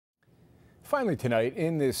Finally tonight,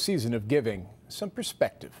 in this season of giving, some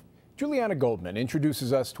perspective. Julianna Goldman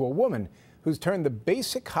introduces us to a woman who's turned the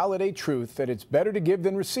basic holiday truth that it's better to give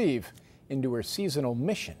than receive into her seasonal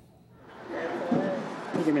mission.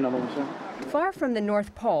 Give me another one, sir. Far from the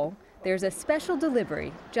North Pole, there's a special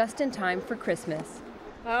delivery just in time for Christmas.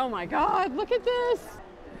 Oh my God, look at this.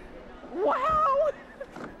 Wow!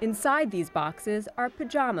 Inside these boxes are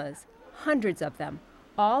pajamas, hundreds of them,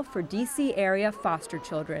 all for DC area foster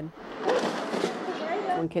children.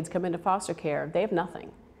 When kids come into foster care, they have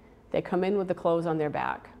nothing. They come in with the clothes on their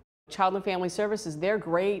back. Child and Family Services, they're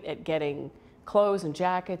great at getting clothes and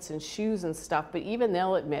jackets and shoes and stuff, but even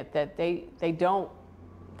they'll admit that they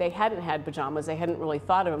hadn't had pajamas, they hadn't really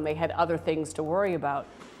thought of them, they had other things to worry about.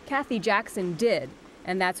 Kathy Jackson did,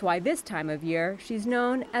 and that's why this time of year she's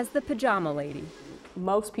known as the Pajama Lady.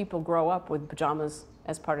 Most people grow up with pajamas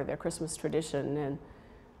as part of their Christmas tradition, and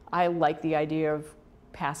I like the idea of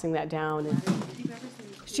passing that down.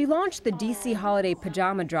 She launched the DC Holiday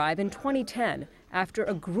Pajama Drive in 2010 after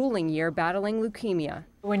a grueling year battling leukemia.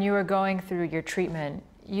 When you were going through your treatment,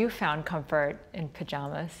 you found comfort in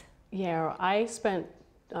pajamas. Yeah, I spent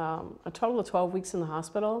a total of 12 weeks in the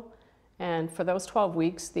hospital, and for those 12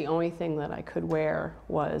 weeks, the only thing that I could wear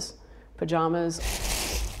was pajamas.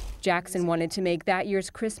 Jackson wanted to make that year's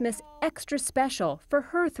Christmas extra special for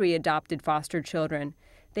her 3 adopted foster children.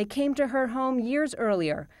 They came to her home years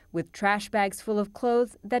earlier with trash bags full of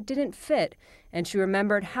clothes that didn't fit, and she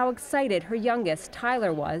remembered how excited her youngest,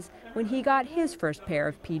 Tyler, was when he got his first pair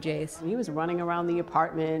of PJs. He was running around the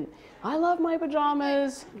apartment, "I love my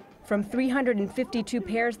pajamas." From 352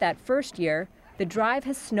 pairs that first year, the drive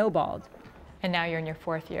has snowballed. And now you're in your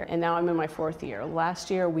 4th year. And now I'm in my 4th year. Last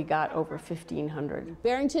year we got over 1,500.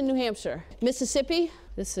 Barrington, New Hampshire. Mississippi.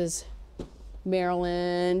 This is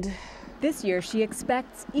Maryland. This year she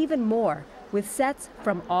expects even more, with sets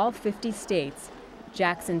from all 50 states.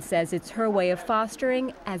 Jackson says it's her way of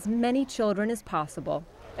fostering as many children as possible.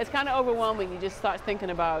 It's kind of overwhelming. You just start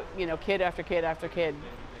thinking about, kid after kid after kid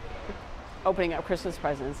opening up Christmas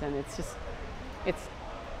presents, and it's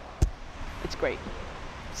great.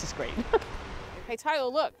 It's just great. Hey,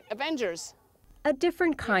 Tyler, look, Avengers. A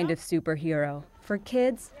different kind of superhero for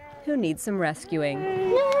kids who need some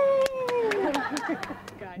rescuing.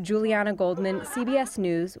 Julianna Goldman, CBS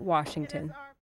News, Washington.